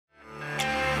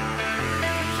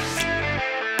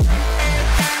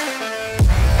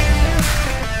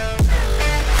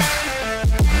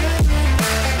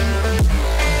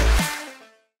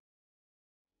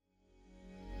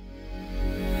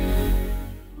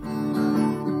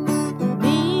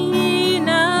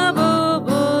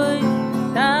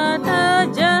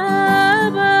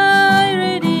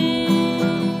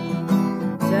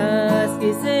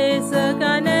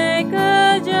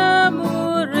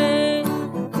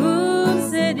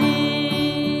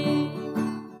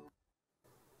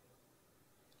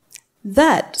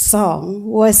That song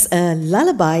was a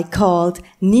lullaby called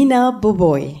Nina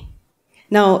Boboy.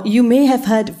 Now, you may have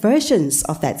heard versions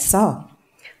of that song,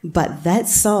 but that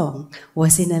song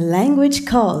was in a language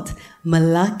called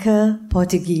Melaka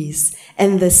Portuguese,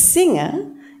 and the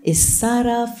singer is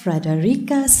Sara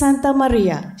Frederica Santa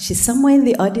Maria. She's somewhere in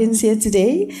the audience here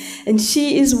today, and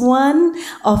she is one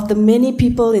of the many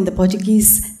people in the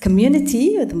Portuguese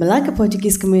community, or the Melaka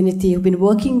Portuguese community, who've been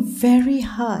working very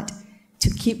hard to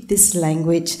keep this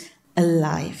language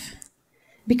alive.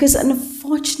 Because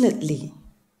unfortunately,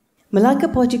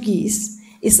 Melaka Portuguese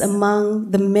is among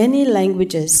the many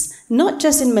languages, not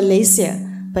just in Malaysia,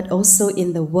 but also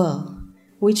in the world,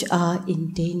 which are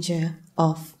in danger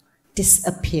of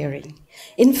disappearing.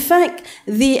 In fact,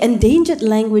 the Endangered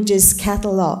Languages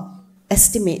Catalogue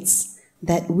estimates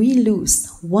that we lose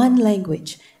one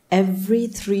language every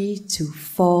 3 to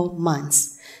 4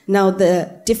 months. Now,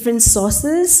 the different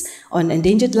sources on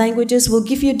endangered languages will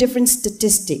give you different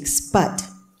statistics, but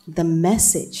the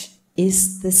message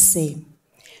is the same.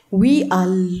 We are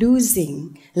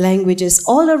losing languages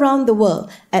all around the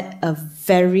world at a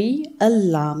very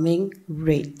alarming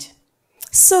rate.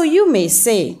 So you may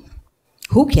say,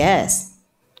 who cares?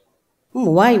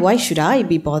 Why should I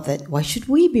be bothered? Why should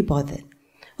we be bothered?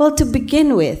 Well, to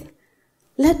begin with,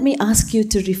 let me ask you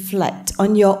to reflect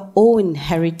on your own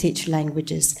heritage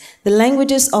languages, the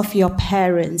languages of your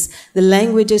parents, the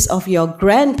languages of your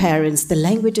grandparents, the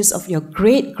languages of your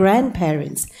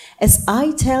great-grandparents, as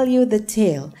I tell you the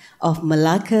tale of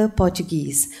Melaka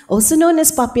Portuguese, also known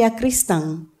as Papia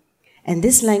Cristang. And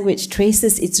this language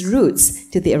traces its roots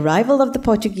to the arrival of the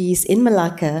Portuguese in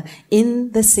Melaka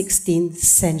in the 16th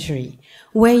century,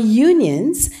 where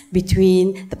unions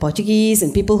between the Portuguese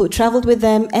and people who traveled with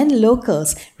them and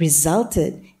locals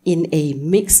resulted in a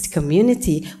mixed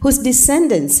community whose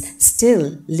descendants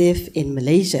still live in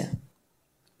Malaysia.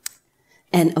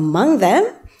 And among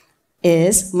them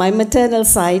is my maternal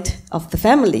side of the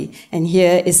family. And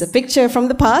here is a picture from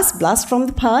the past, blast from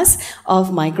the past,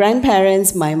 of my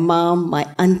grandparents, my mom, my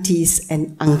aunties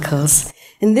and uncles.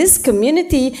 And this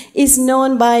community is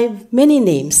known by many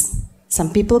names.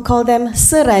 Some people call them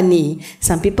Serani,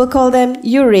 some people call them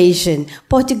Eurasian,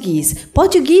 Portuguese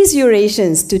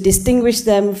Eurasians to distinguish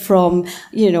them from,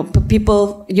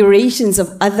 people, Eurasians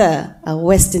of other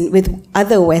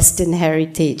Western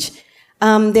heritage.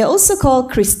 They're also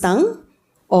called Cristang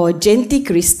or Genti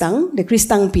Cristang, the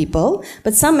Cristang people,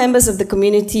 but some members of the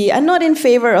community are not in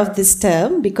favor of this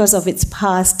term because of its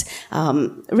past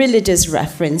religious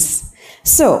reference.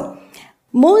 So,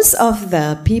 most of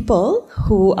the people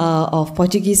who are of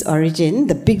Portuguese origin,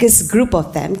 the biggest group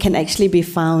of them, can actually be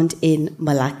found in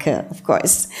Melaka, of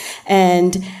course,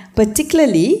 and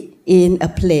particularly in a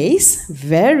place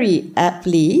very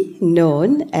aptly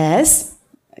known as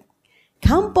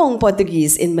Kampong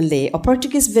Portuguese in Malay, or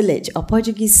Portuguese village, or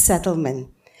Portuguese settlement.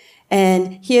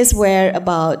 And here's where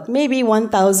about maybe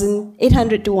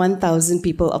 1,800 to 1,000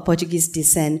 people of Portuguese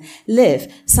descent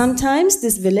live. Sometimes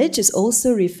this village is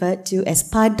also referred to as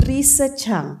Padri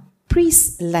Secang,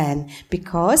 priest land,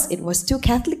 because it was 2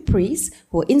 Catholic priests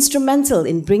who were instrumental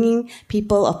in bringing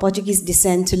people of Portuguese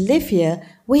descent to live here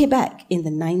way back in the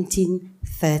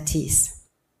 1930s.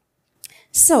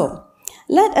 So,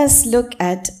 let us look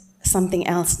at something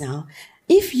else now.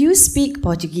 If you speak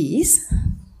Portuguese,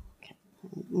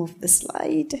 move the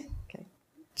slide.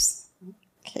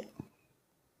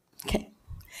 Okay.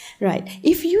 Right.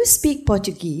 If you speak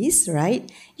Portuguese, right,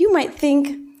 you might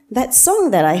think that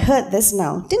song that I heard just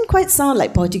now didn't quite sound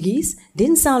like Portuguese,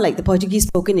 didn't sound like the Portuguese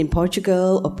spoken in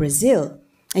Portugal or Brazil.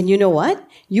 And you know what?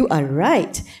 You are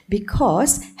right,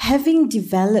 because having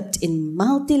developed in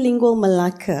multilingual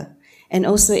Melaka and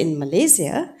also in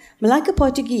Malaysia, Melaka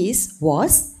Portuguese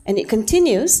was, and it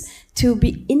continues, to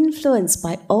be influenced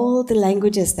by all the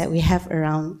languages that we have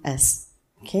around us.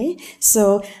 Okay?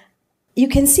 So you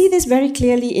can see this very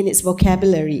clearly in its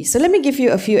vocabulary. So let me give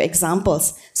you a few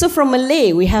examples. So from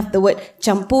Malay, we have the word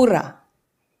campura.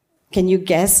 Can you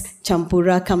guess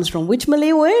campura comes from which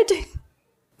Malay word?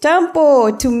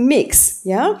 Campur, to mix,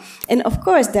 yeah? And of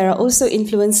course, there are also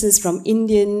influences from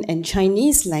Indian and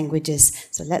Chinese languages.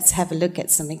 So let's have a look at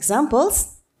some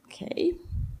examples. Okay.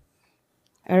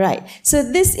 All right, so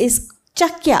this is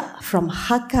cakya from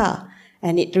Hakka,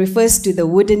 and it refers to the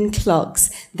wooden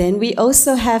clogs. Then we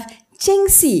also have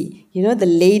chengsi, the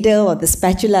ladle or the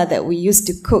spatula that we use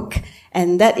to cook,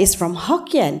 and that is from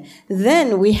Hokkien.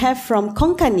 Then we have from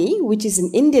Konkani, which is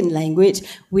an Indian language,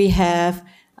 we have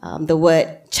the word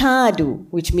chadu,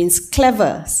 which means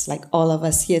clever. It's like all of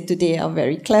us here today are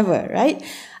very clever, right?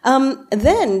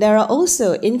 Then there are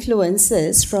also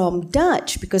influences from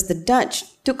Dutch, because the Dutch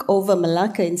took over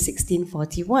Melaka in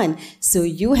 1641. So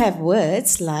you have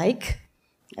words like,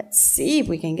 let's see if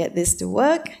we can get this to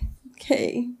work.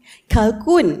 Okay,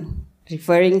 kalkun,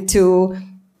 referring to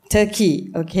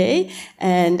Turkey, okay?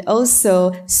 And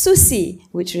also susi,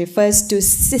 which refers to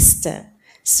sister.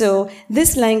 So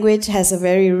this language has a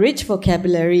very rich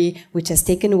vocabulary which has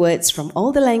taken words from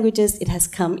all the languages it has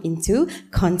come into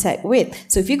contact with.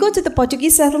 So if you go to the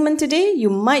Portuguese settlement today, you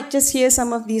might just hear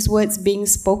some of these words being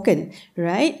spoken,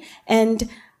 right? And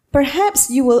perhaps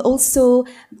you will also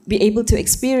be able to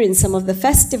experience some of the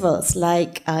festivals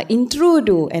like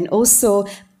Intrudu and also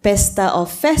Pesta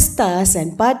of Festas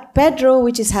and Pedro,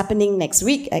 which is happening next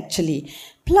week actually.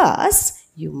 Plus,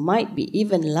 you might be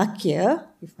even luckier,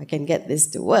 if I can get this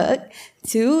to work,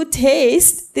 to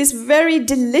taste this very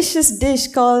delicious dish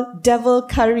called devil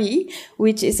curry,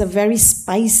 which is a very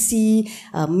spicy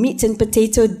meat and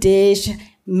potato dish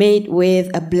made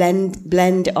with a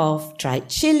blend of dried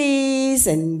chilies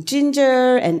and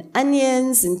ginger and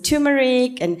onions and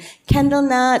turmeric and candle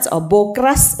nuts, or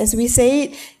bokras as we say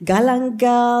it,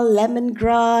 galangal,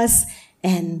 lemongrass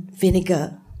and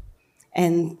vinegar.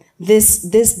 And this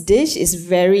dish is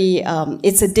very,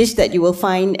 it's a dish that you will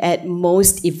find at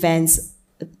most events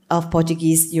of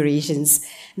Portuguese Eurasians.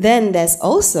 Then there's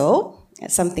also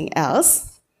something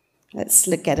else. Let's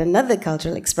look at another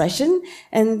cultural expression.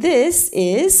 And this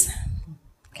is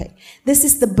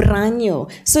the branyo.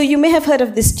 So you may have heard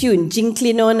of this tune,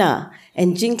 Jinklinona.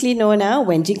 And Jinklinona,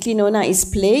 when Jinklinona is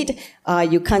played,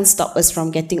 you can't stop us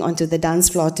from getting onto the dance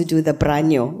floor to do the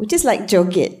branyo, which is like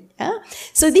joget. Yeah?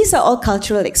 So these are all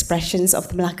cultural expressions of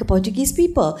the Melaka Portuguese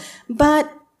people.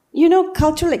 But, you know,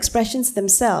 cultural expressions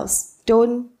themselves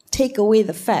don't take away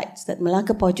the fact that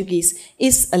Melaka Portuguese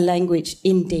is a language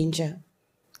in danger,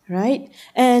 right?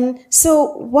 And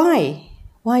so why?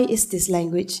 Why is this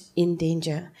language in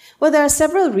danger? Well, there are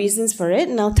several reasons for it,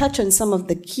 and I'll touch on some of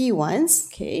the key ones,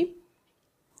 okay,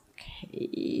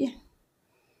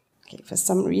 for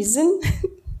some reason.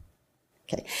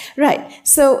 Okay, right,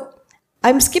 so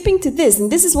I'm skipping to this,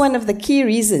 and this is one of the key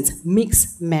reasons,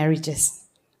 mixed marriages.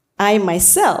 I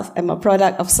myself am a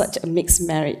product of such a mixed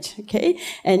marriage, okay?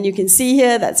 And you can see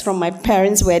here, that's from my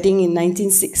parents' wedding in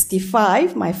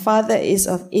 1965. My father is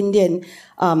of Indian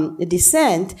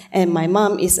descent, and my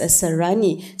mom is a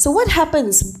Sarani. So what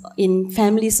happens in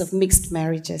families of mixed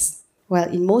marriages? Well,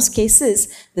 in most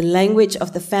cases, the language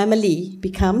of the family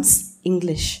becomes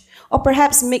English, or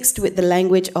perhaps mixed with the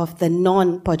language of the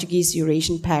non-Portuguese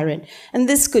Eurasian parent. And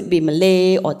this could be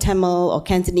Malay, or Tamil, or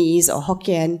Cantonese, or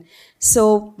Hokkien.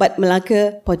 So, but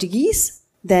Melaka Portuguese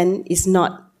then is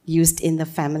not used in the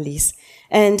families.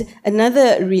 And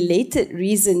another related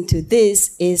reason to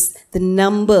this is the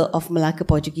number of Melaka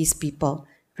Portuguese people,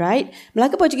 right?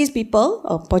 Melaka Portuguese people,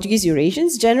 or Portuguese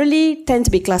Eurasians, generally tend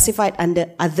to be classified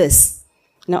under others.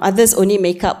 Now, others only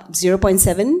make up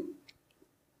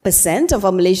 0.7% of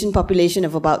our Malaysian population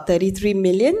of about 33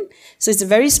 million. So it's a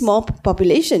very small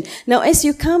population. Now, as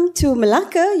you come to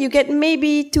Melaka, you get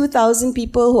maybe 2,000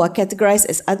 people who are categorized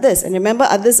as others. And remember,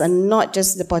 others are not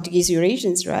just the Portuguese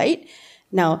Eurasians, right?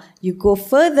 Now, you go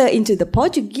further into the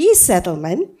Portuguese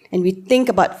settlement, and we think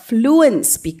about fluent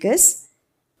speakers.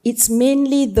 It's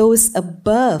mainly those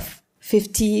above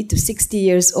 50 to 60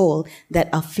 years old that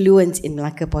are fluent in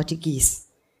Melaka Portuguese.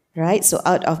 Right? So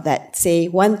out of that, say,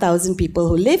 1,000 people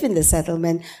who live in the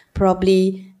settlement,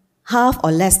 probably half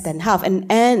or less than half. And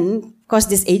of course,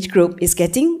 this age group is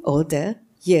getting older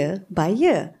year by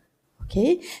year.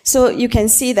 Okay? So you can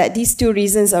see that these two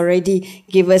reasons already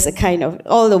give us a kind of,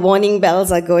 all the warning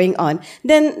bells are going on.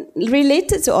 Then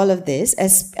related to all of this,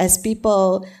 as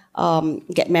people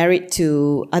get married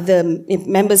to other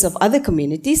members of other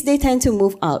communities, they tend to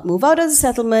move out of the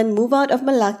settlement, move out of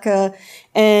Melaka.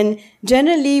 And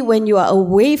generally, when you are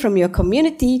away from your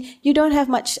community, you don't have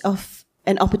much of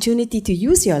an opportunity to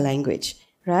use your language,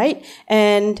 right?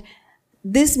 And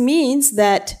this means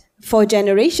that for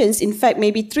generations, in fact,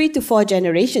 maybe 3 to 4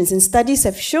 generations, and studies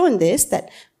have shown this, that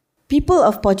people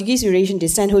of Portuguese Eurasian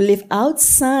descent who live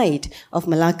outside of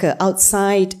Melaka,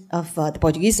 outside of the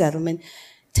Portuguese settlement,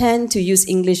 tend to use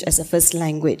English as a first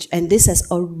language. And this has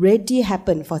already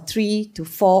happened for 3 to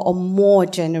 4 or more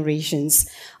generations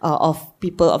of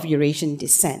people of Eurasian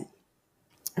descent.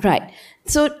 Right.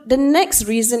 So the next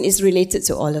reason is related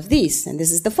to all of these. And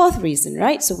this is the 4th reason,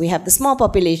 right? So we have the small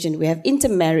population, we have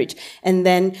intermarriage, and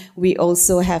then we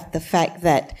also have the fact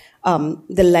that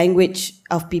the language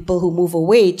of people who move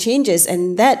away changes,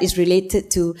 and that is related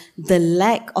to the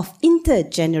lack of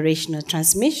intergenerational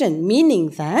transmission, meaning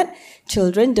that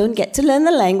children don't get to learn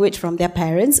the language from their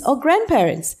parents or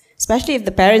grandparents, especially if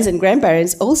the parents and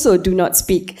grandparents also do not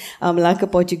speak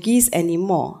Melaka Portuguese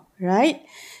anymore, right?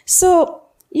 So,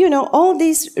 you know, all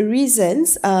these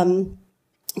reasons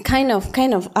kind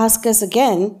of ask us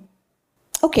again,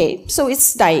 okay, so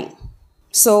it's dying.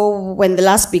 So when the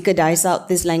last speaker dies out,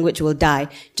 this language will die.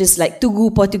 Just like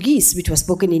Tugu Portuguese, which was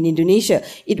spoken in Indonesia.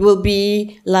 It will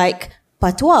be like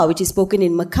Patois, which is spoken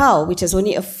in Macau, which has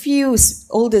only a few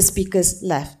older speakers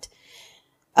left.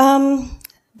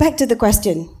 Back to the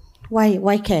question,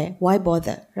 why care? Why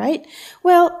bother, right?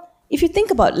 Well, if you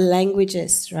think about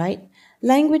languages, right?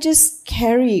 Languages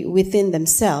carry within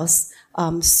themselves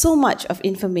so much of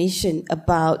information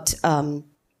about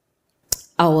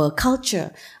our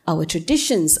culture, our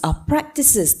traditions, our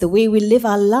practices, the way we live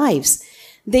our lives.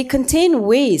 They contain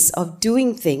ways of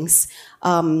doing things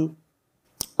or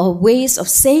ways of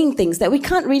saying things that we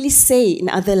can't really say in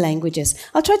other languages.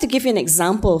 I'll try to give you an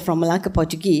example from Melaka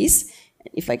Portuguese.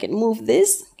 If I can move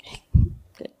this.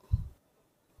 Okay.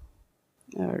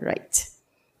 All right.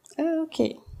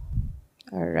 Okay.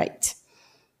 All right.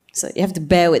 So you have to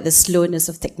bear with the slowness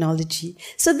of technology.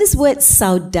 So this word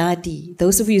saudade,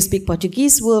 those of you who speak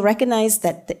Portuguese will recognize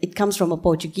that it comes from a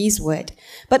Portuguese word.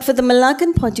 But for the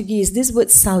Malacan Portuguese, this word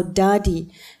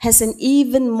saudade has an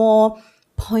even more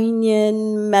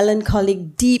poignant,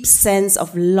 melancholic, deep sense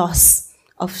of loss,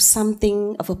 of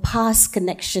something, of a past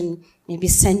connection, maybe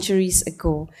centuries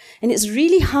ago. And it's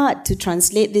really hard to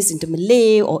translate this into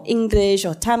Malay or English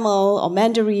or Tamil or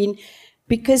Mandarin,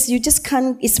 because you just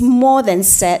can't, it's more than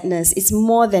sadness, it's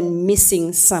more than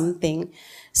missing something.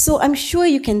 So I'm sure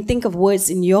you can think of words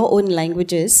in your own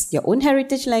languages, your own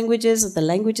heritage languages, or the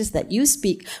languages that you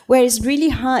speak, where it's really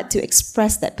hard to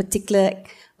express that particular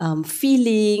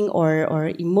feeling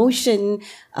or emotion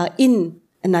in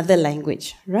another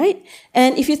language, right?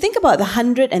 And if you think about the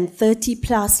 130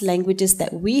 plus languages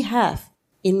that we have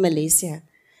in Malaysia,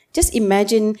 just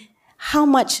imagine how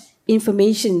much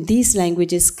information these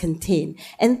languages contain.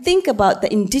 And think about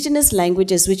the indigenous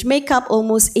languages, which make up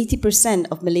almost 80%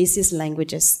 of Malaysia's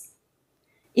languages.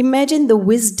 Imagine the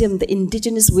wisdom, the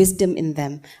indigenous wisdom in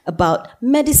them about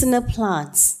medicinal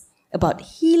plants, about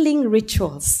healing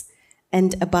rituals,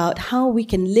 and about how we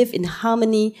can live in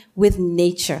harmony with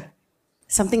nature.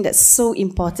 Something that's so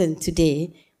important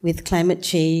today with climate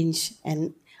change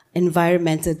and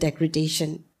environmental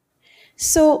degradation.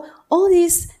 So all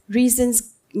these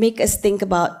reasons make us think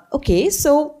about, okay,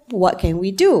 so what can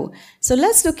we do? So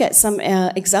let's look at some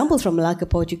examples from Melaka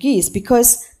Portuguese,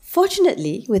 because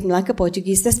fortunately with Melaka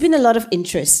Portuguese, there's been a lot of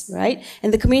interest, right?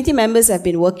 And the community members have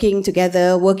been working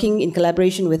together, working in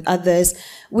collaboration with others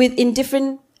in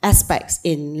different aspects,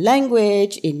 in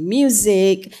language, in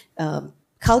music,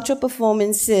 cultural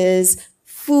performances,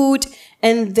 food,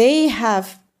 and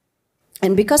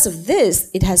and because of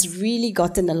this, it has really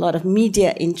gotten a lot of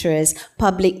media interest,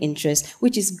 public interest,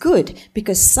 which is good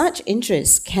because such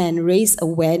interest can raise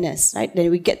awareness, right?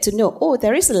 Then we get to know, oh,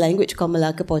 there is a language called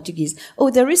Melaka Portuguese. Oh,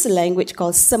 there is a language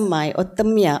called Semai or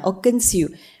Temia or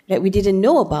Kensiu that we didn't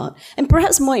know about. And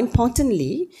perhaps more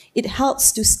importantly, it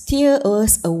helps to steer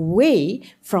us away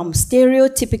from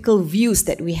stereotypical views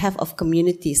that we have of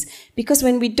communities. Because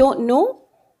when we don't know,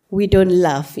 we don't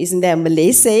love. Isn't there a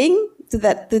Malay saying to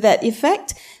that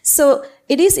effect? So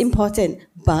it is important,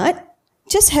 but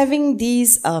just having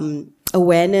these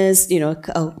awareness,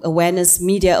 awareness,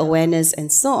 media awareness,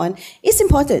 and so on is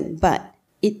important. But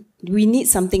we need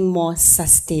something more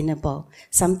sustainable,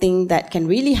 something that can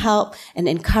really help and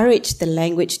encourage the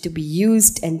language to be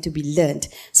used and to be learned.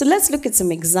 So let's look at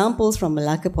some examples from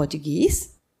Melaka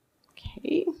Portuguese.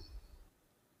 Okay.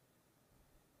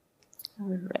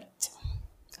 All right.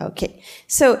 Okay,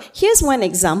 so here's one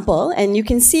example, and you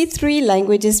can see 3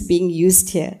 languages being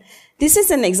used here. This is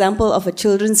an example of a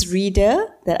children's reader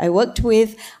that I worked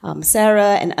with,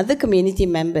 Sarah and other community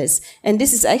members. And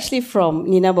this is actually from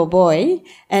Nina Boboy,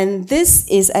 and this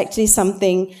is actually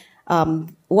something,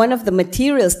 one of the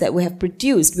materials that we have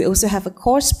produced. We also have a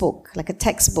course book, like a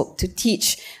textbook to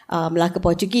teach Melaka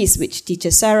Portuguese, which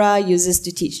teacher Sarah uses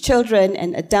to teach children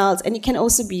and adults, and it can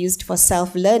also be used for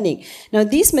self-learning. Now,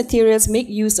 these materials make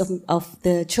use of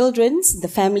the children's, the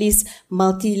family's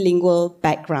multilingual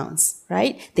backgrounds,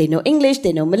 right? They know English,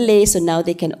 they know Malay, so now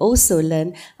they can also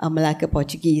learn Melaka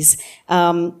Portuguese.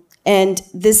 And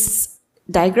this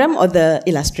diagram or the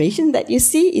illustration that you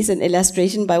see is an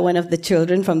illustration by one of the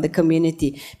children from the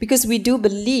community, because we do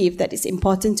believe that it's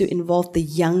important to involve the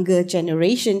younger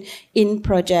generation in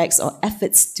projects or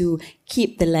efforts to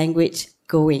keep the language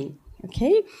going.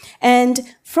 Okay, and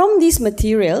from these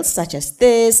materials such as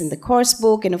this and the course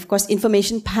book and of course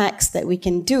information packs that we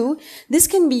can do, this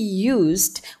can be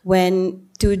used when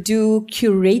to do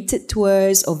curated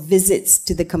tours or visits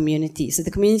to the community. So the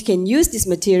community can use these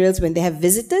materials when they have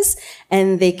visitors,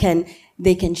 and they can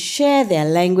share their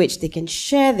language, they can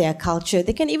share their culture,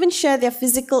 they can even share their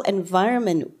physical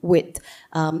environment with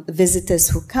visitors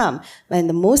who come. And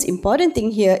the most important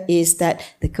thing here is that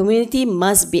the community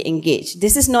must be engaged.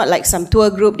 This is not like some tour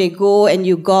group, they go and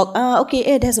you gawk,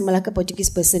 okay, there's a Melaka Portuguese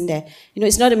person there. You know,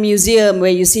 it's not a museum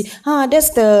where you see,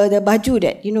 that's the baju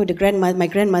that, you know, my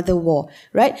grandmother wore,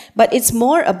 right? But it's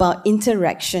more about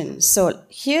interaction. So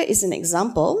here is an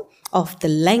example of the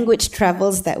language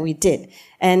travels that we did.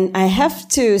 And I have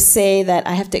to say that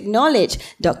I have to acknowledge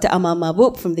Dr. Amal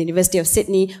Mahbub from the University of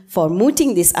Sydney for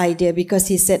mooting this idea, because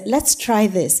he said, let's try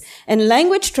this. And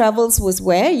language travels was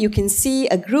where you can see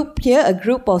a group here, a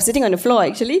group of, sitting on the floor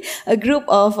actually, a group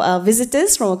of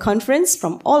visitors from a conference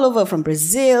from all over, from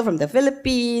Brazil, from the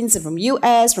Philippines, from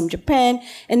US, from Japan.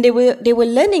 And they were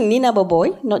learning Nina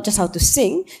Boboy, not just how to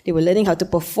sing, they were learning how to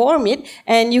perform it.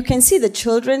 And you can see the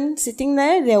children sitting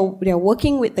there, they're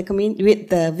working with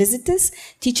the visitors,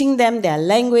 teaching them their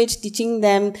language, teaching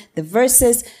them the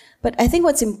verses. But I think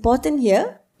what's important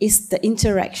here is the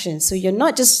interaction. So you're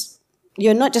not just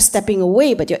stepping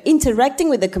away, but you're interacting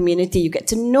with the community. You get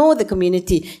to know the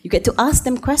community. You get to ask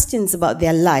them questions about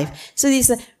their life. So these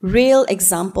are real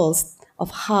examples of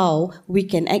how we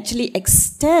can actually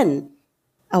extend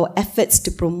our efforts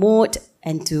to promote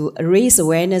and to raise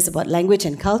awareness about language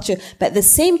and culture, but at the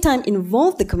same time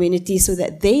involve the community so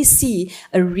that they see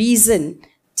a reason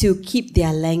to keep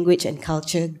their language and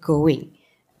culture going.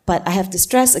 But I have to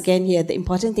stress again here, the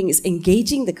important thing is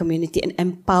engaging the community and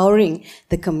empowering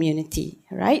the community,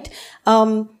 right?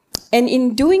 And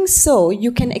in doing so,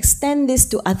 you can extend this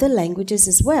to other languages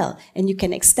as well. And you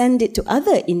can extend it to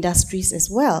other industries as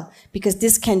well, because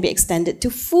this can be extended to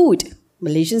food.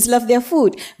 Malaysians love their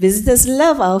food. Visitors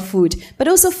love our food. But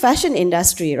also fashion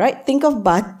industry, right? Think of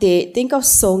batik, think of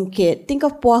songket, think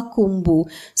of puah kumbu.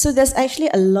 So there's actually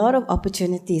a lot of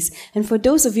opportunities. And for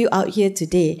those of you out here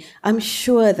today, I'm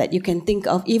sure that you can think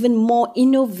of even more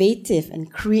innovative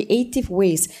and creative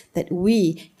ways that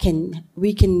we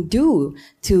can do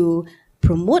to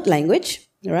promote language,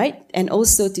 right? And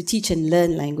also to teach and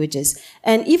learn languages.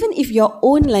 And even if your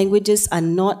own languages are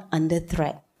not under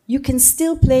threat, you can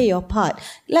still play your part.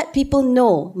 Let people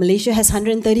know Malaysia has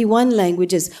 131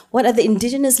 languages. What are the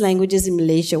indigenous languages in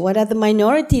Malaysia? What are the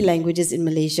minority languages in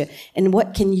Malaysia? And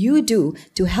what can you do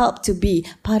to help to be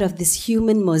part of this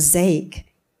human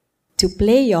mosaic? To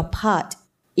play your part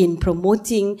in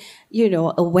promoting,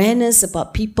 awareness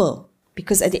about people.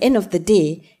 Because at the end of the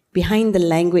day, behind the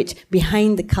language,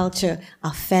 behind the culture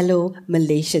are fellow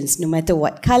Malaysians, no matter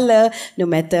what color, no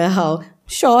matter how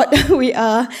short we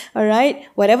are, all right?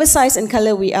 Whatever size and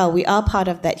color we are part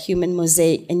of that human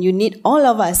mosaic, and you need all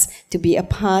of us to be a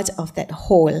part of that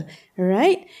whole, all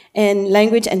right? And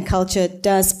language and culture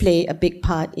does play a big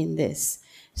part in this.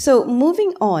 So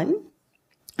moving on,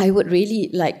 I would really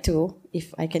like to,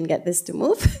 if I can get this to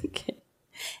move, okay,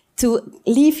 to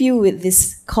leave you with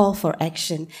this call for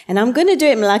action. And I'm going to do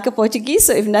it in Melaka Portuguese,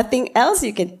 so if nothing else,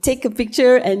 you can take a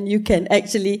picture and you can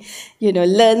actually,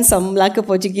 learn some Melaka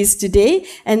Portuguese today.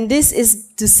 And this is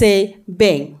to say,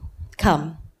 bem,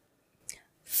 come.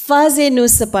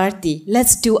 Faze-nos separti,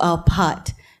 let's do our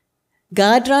part.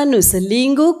 Gadra-nos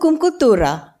selinggo cum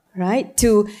cultura, right?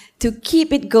 To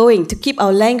keep it going, to keep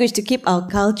our language, to keep our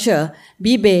culture.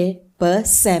 Bibe per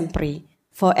sempre.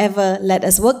 Forever, let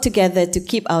us work together to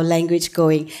keep our language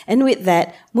going. And with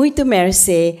that, muito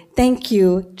mersi. Thank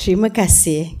you. Terima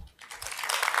kasih.